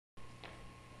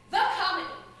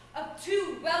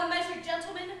well-measured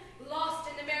gentlemen lost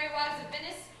in the merry wives of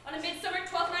Venice on a midsummer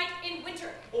 12th night in winter.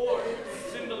 Or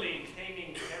Cymbeline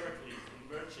taming Heracles,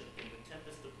 the merchant in the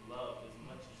tempest of love as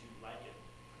much as you like it.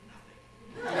 Nothing.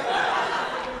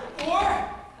 Or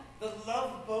the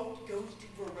love boat goes to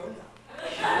Verona.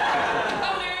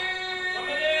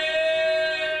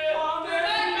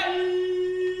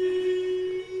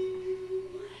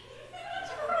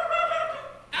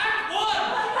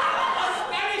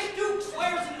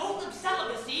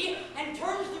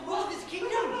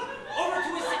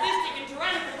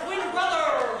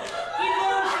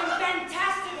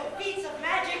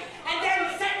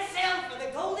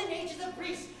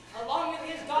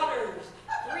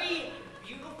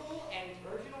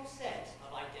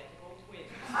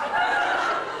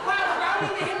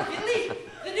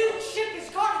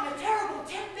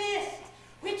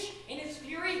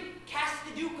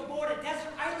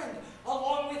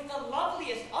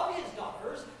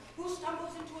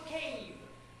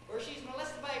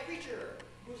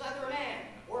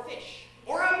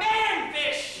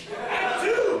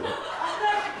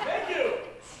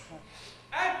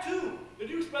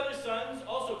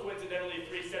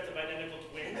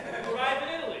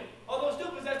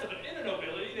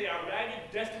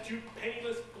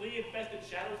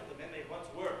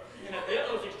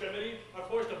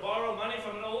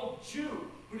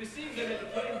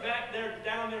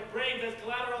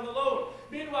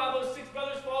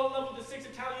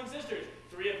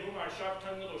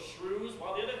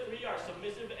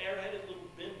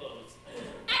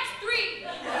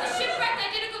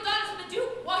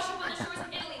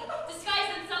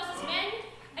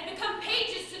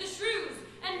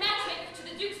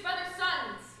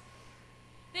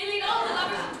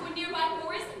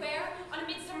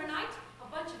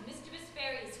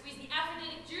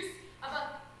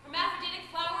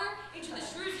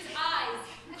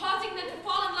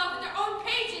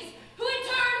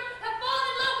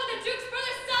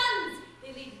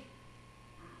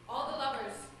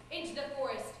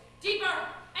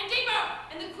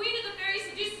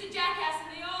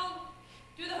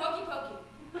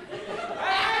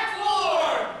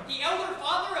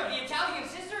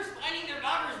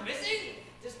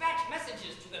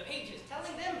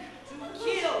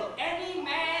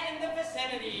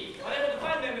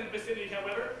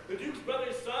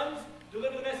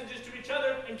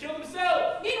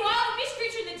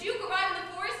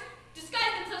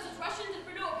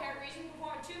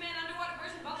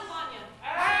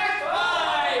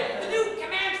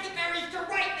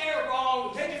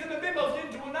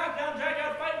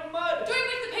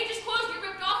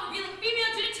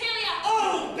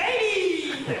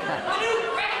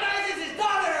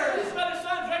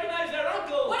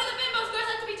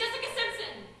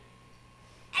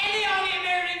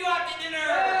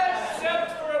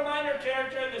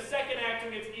 Character in the second act who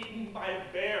gets eaten by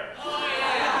a bear. Oh,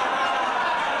 yeah.